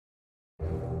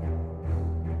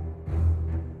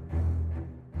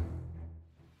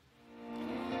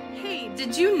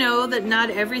Did you know that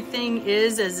not everything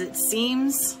is as it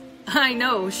seems? I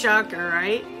know, shocker,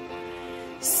 right?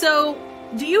 So,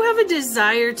 do you have a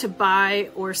desire to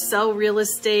buy or sell real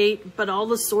estate, but all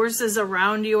the sources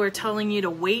around you are telling you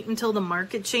to wait until the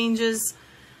market changes?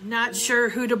 Not sure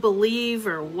who to believe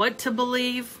or what to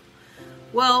believe?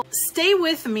 Well, stay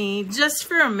with me just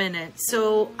for a minute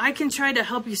so I can try to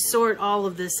help you sort all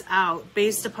of this out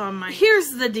based upon my... Here's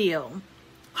the deal.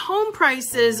 Home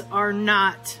prices are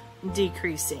not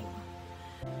decreasing.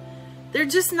 They're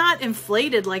just not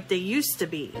inflated like they used to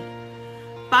be.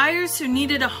 Buyers who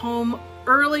needed a home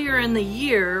earlier in the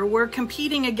year were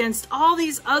competing against all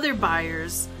these other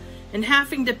buyers and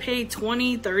having to pay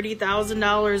 $20,000,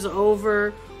 $30,000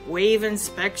 over, waive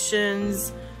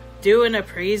inspections, do an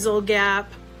appraisal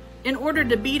gap in order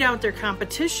to beat out their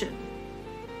competition.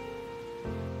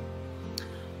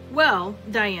 Well,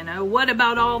 Diana, what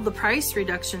about all the price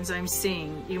reductions I'm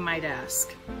seeing, you might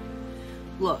ask?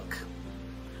 Look,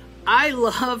 I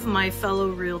love my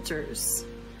fellow realtors.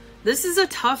 This is a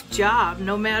tough job,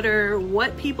 no matter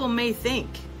what people may think.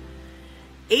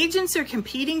 Agents are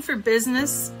competing for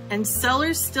business, and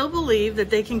sellers still believe that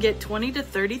they can get $20,000 to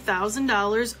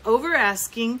 $30,000 over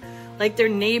asking, like their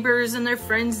neighbors and their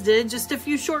friends did just a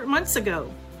few short months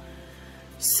ago.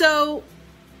 So,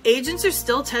 agents are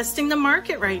still testing the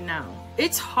market right now.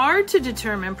 It's hard to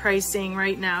determine pricing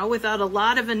right now without a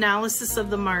lot of analysis of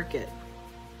the market.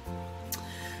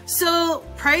 So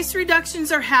price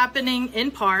reductions are happening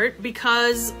in part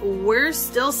because we're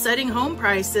still setting home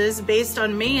prices based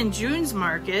on May and June's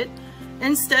market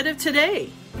instead of today.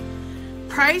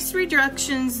 Price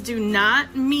reductions do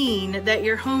not mean that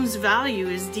your home's value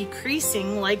is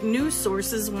decreasing like news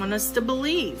sources want us to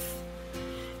believe.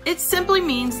 It simply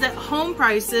means that home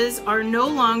prices are no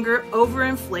longer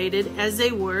overinflated as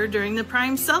they were during the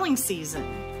prime selling season.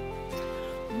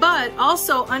 But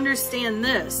also understand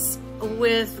this.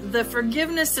 With the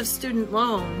forgiveness of student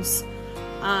loans,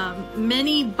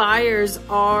 many buyers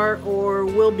are or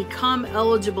will become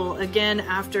eligible again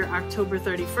after October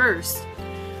 31st.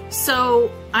 So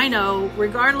I know,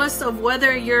 regardless of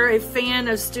whether you're a fan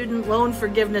of student loan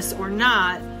forgiveness or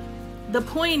not, the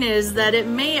point is that it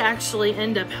may actually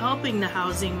end up helping the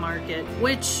housing market,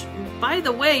 which, by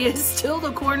the way, is still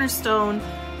the cornerstone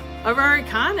of our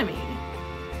economy.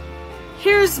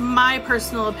 Here's my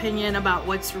personal opinion about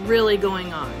what's really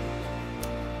going on.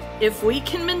 If we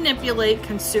can manipulate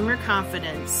consumer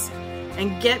confidence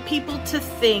and get people to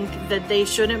think that they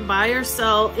shouldn't buy or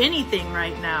sell anything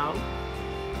right now,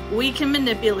 we can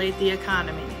manipulate the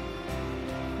economy.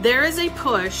 There is a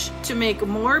push to make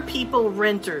more people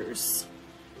renters.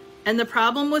 And the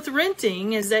problem with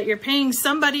renting is that you're paying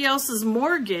somebody else's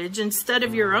mortgage instead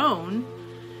of your own,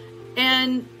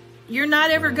 and you're not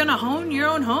ever gonna own your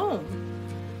own home.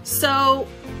 So,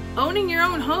 owning your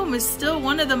own home is still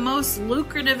one of the most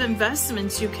lucrative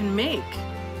investments you can make.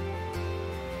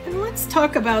 And let's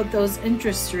talk about those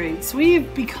interest rates.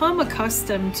 We've become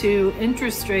accustomed to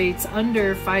interest rates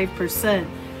under 5%,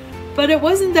 but it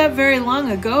wasn't that very long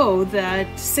ago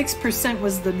that 6%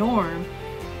 was the norm.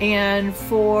 And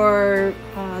for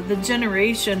the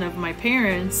generation of my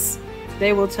parents,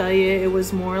 they will tell you it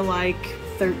was more like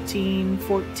 13,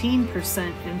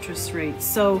 14% interest rates.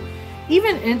 So,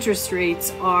 even interest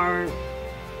rates are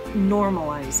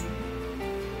normalizing.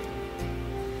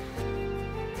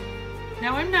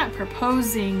 Now, I'm not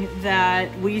proposing that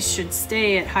we should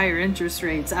stay at higher interest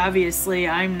rates. Obviously,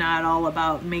 I'm not all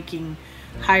about making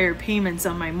higher payments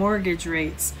on my mortgage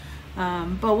rates.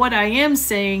 But what I am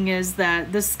saying is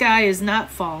that the sky is not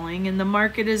falling and the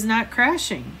market is not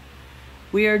crashing.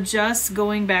 We are just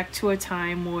going back to a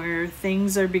time where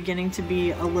things are beginning to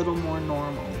be a little more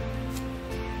normal.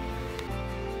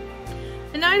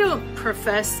 And I don't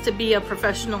profess to be a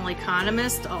professional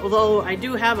economist, although I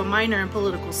do have a minor in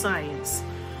political science.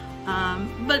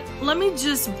 But let me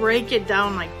just break it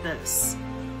down like this.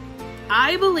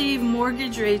 I believe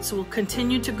mortgage rates will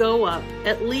continue to go up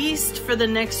at least for the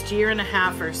next year and a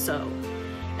half or so.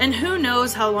 And who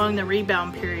knows how long the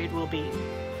rebound period will be.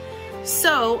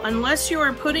 So, unless you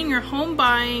are putting your home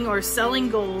buying or selling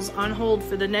goals on hold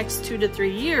for the next 2 to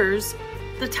 3 years,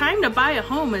 the time to buy a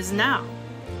home is now.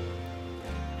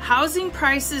 Housing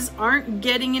prices aren't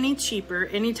getting any cheaper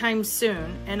anytime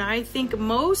soon, and I think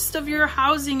most of your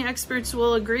housing experts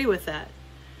will agree with that.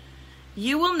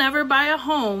 You will never buy a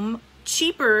home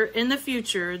cheaper in the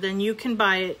future than you can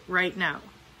buy it right now.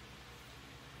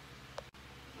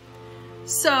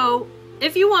 So,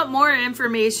 if you want more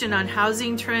information on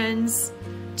housing trends,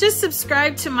 just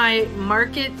subscribe to my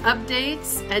market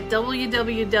updates at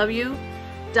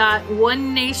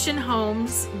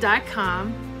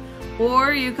www.onenationhomes.com,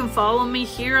 or you can follow me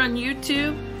here on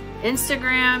YouTube,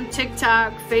 Instagram,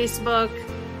 TikTok, Facebook.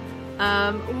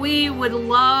 We would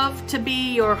love to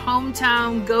be your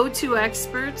hometown go-to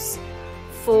experts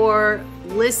for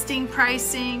listing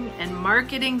pricing and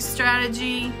marketing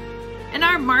strategy. And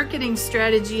our marketing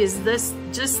strategy is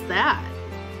just that.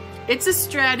 It's a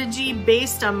strategy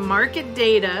based on market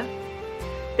data,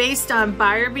 based on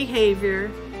buyer behavior,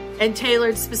 and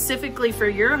tailored specifically for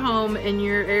your home and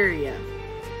your area.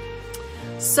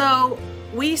 So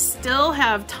we still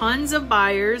have tons of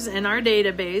buyers in our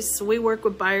database. We work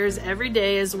with buyers every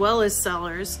day as well as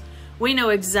sellers. We know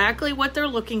exactly what they're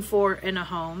looking for in a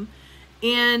home,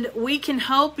 and we can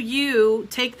help you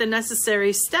take the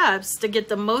necessary steps to get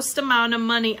the most amount of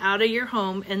money out of your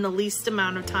home in the least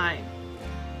amount of time.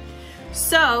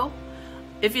 So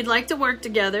if you'd like to work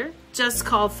together, just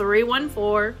call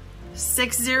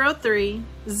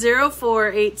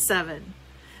 314-603-0487.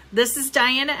 This is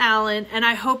Diana Allen, and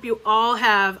I hope you all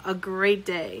have a great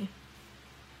day.